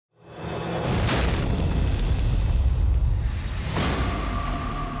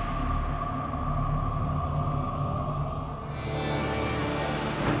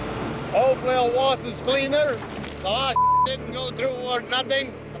washes cleaner. The last didn't go through or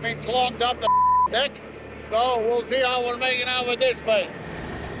nothing. I mean, clogged up the deck. So we'll see how we're making out with this bait.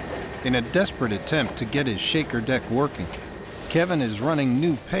 In a desperate attempt to get his shaker deck working, Kevin is running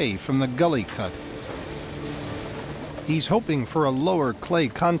new pay from the gully cut. He's hoping for a lower clay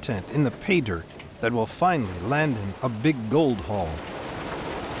content in the pay dirt that will finally land him a big gold haul.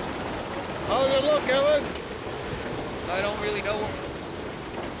 How's it look, Kevin? I don't really know.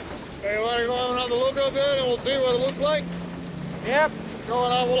 Okay, you want to go and have a look up there and we'll see what it looks like? Yep. Go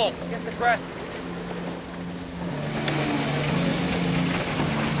and have a look. Get the crest.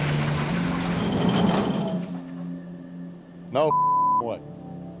 No way.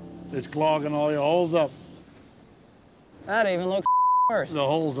 It's clogging all your holes up. That even looks worse. The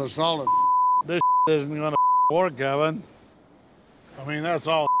holes are solid. This isn't gonna work, Kevin. I mean, that's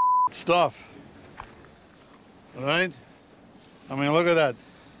all stuff. Right? I mean, look at that.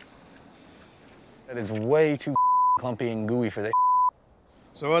 That is way too clumpy and gooey for this.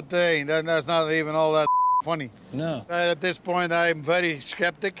 So what thing? That's not even all that funny. No. At this point, I'm very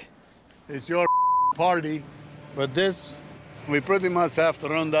skeptic. It's your party, but this, we pretty much have to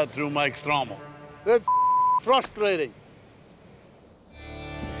run that through Mike Strommel. That's frustrating.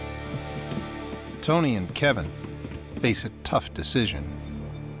 Tony and Kevin face a tough decision.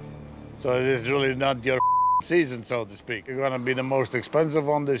 So it is really not your season, so to speak. You're gonna be the most expensive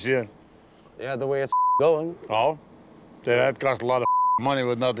one this year. Yeah, the way it's going. Oh? That costs a lot of money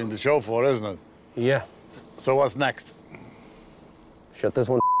with nothing to show for, isn't it? Yeah. So what's next? Shut this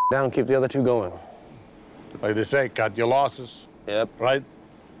one down, keep the other two going. Like they say, cut your losses. Yep. Right?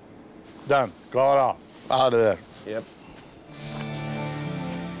 Done. Call it off. Out of there. Yep.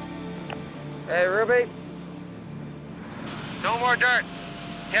 Hey, Ruby. No more dirt.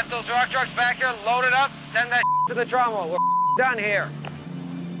 Get those rock trucks back here, load it up, send that to the trommel. We're done here.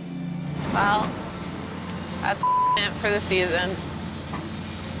 Well, that's it for the season.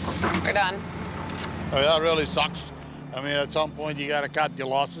 We're done. Oh, that really sucks. I mean, at some point, you got to cut your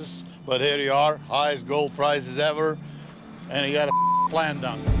losses. But here you are, highest gold prices ever, and you got a plan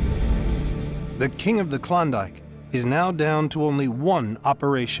done. The king of the Klondike is now down to only one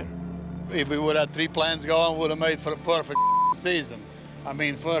operation. If we would have 3 plans going, would have made for a perfect season. I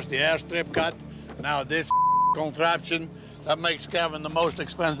mean, first the airstrip cut, now this contraption. That makes Kevin the most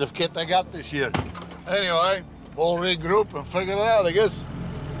expensive kit I got this year. Anyway, we'll regroup and figure it out, I guess.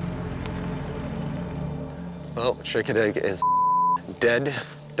 Well, Shaker Deck is dead.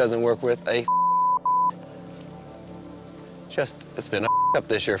 Doesn't work with a. Just, it's been a up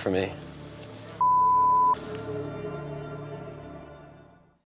this year for me.